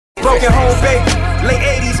Broken home, baby. Late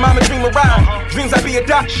 80s, mama dream of ride. Dreams I be a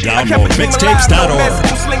doctor. I kept a dream alive. No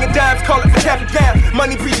mess, slinging dimes, call it the cap and down.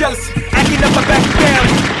 Money pre-jealousy, acting up, I back it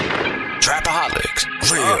down. Trap-A-Holics,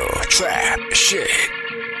 real trap shit.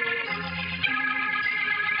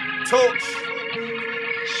 Torch.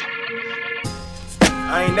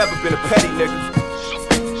 I ain't never been a petty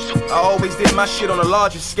nigga. I always did my shit on a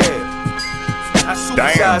larger scale.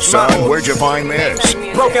 Damn, son, where'd you find this?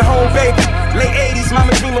 Broken home, baby. Late 80s,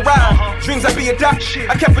 mama dream of ride. Dreams I be a doctor.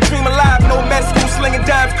 I kept a dream alive. No mess, school slinging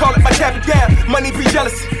dimes, call it my cap and down. Money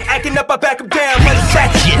pre-jealousy, acting up, I back him down. Money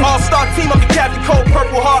sack, all-star team, I'm the captain. Cold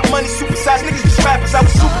purple heart, money supersized. Niggas just rappers, I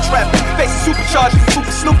was super trapping. Facing supercharged,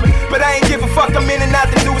 super snooping. But I ain't give a fuck, I'm in and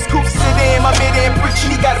out the newest coupe. Sit in, my mid-end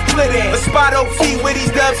preaching, he got a split in. A spot OT with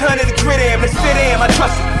these dubs, 100 the grid in. Let's fit in, I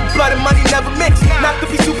trust him. Blood and money never mix. Not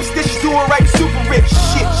to be superstitious, do it right, super rich.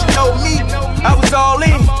 Shit, you know me, I was all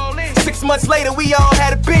in. 6 months later, we all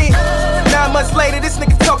had a beat. 9 months later, this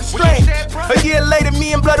nigga talking strange. A year later,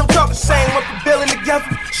 me and Blood, I'm talking same. Went from building together,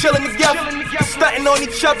 chilling together, stunting on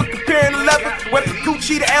each other, comparing the level. Went from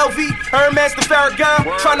Gucci to LV, Hermes to Farragon,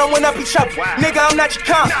 trying to win up each other. Nigga, I'm not your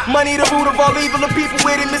comp. Money the root of all evil, the people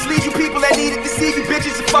with it mislead you. People that need to deceive you,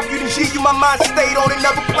 bitches, and fuck you, then G you. My mind stayed on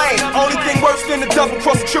another plane. Only thing worse than the double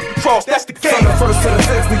cross, the triple cross. That's the game. From the first to the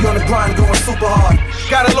fifth, we on the grind, going super hard.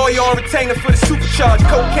 Got a lawyer on retainer for the supercharge.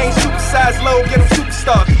 Cocaine, supersized low, get them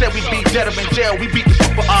superstars. Said we beat gentlemen jail, we beat the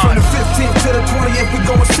super From the 15th to the 20th, we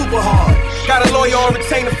going super hard. Got a lawyer on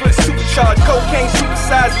retainer for the supercharge. Cocaine,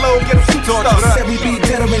 supersized low, get them superstars. Said we beat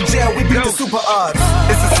gentlemen jail, we beat the super odds.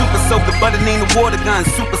 It's a super soaker, but it ain't a water gun.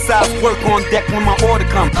 Supersized work on deck when my order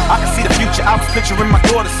come. I can see the future, I was picturing my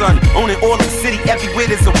daughter's son. Owning all of the city,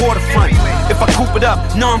 everywhere there's a waterfront. If I coop it up,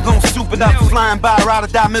 no, I'm gon' soup it up. Flying by, ride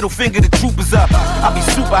or die, middle finger, the troopers up. I be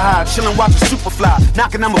super high, chillin', watchin' Superfly.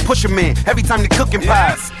 Knocking, I'm a pusher man, every time they cooking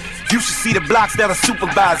pies. You should see the blocks that are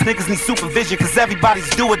supervised. Niggas need supervision, cause everybody's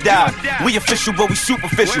do or die. We official, but we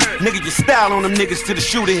superficial. Nigga, your style on them niggas till the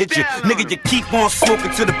shooter hit you. Nigga, you keep on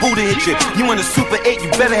smoking till the Buddha hit you. You in the Super 8, you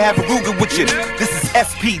better have a Ruger with you. This is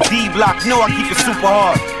SPD block, no, I keep it super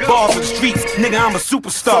hard. Balls for the streets, nigga, I'm a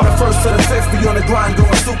superstar. From the first to the fifth, we on the grind,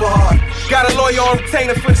 going super hard. Got a lawyer on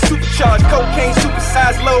retainer for the supercharge. Cocaine,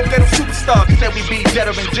 supersized low, get them superstars. Said we beat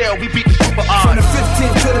gentlemen jail, we beat the super From the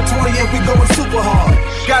 15th to the 20th, we going super hard.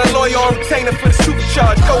 Got a lawyer on retainer for the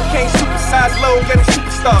supercharge. Cocaine, supersized low, get them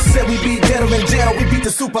superstars. Said we beat gentlemen jail, we beat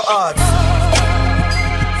the super odds.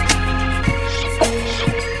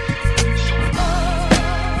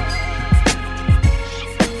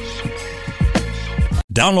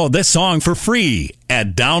 Download this song for free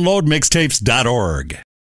at downloadmixtapes.org.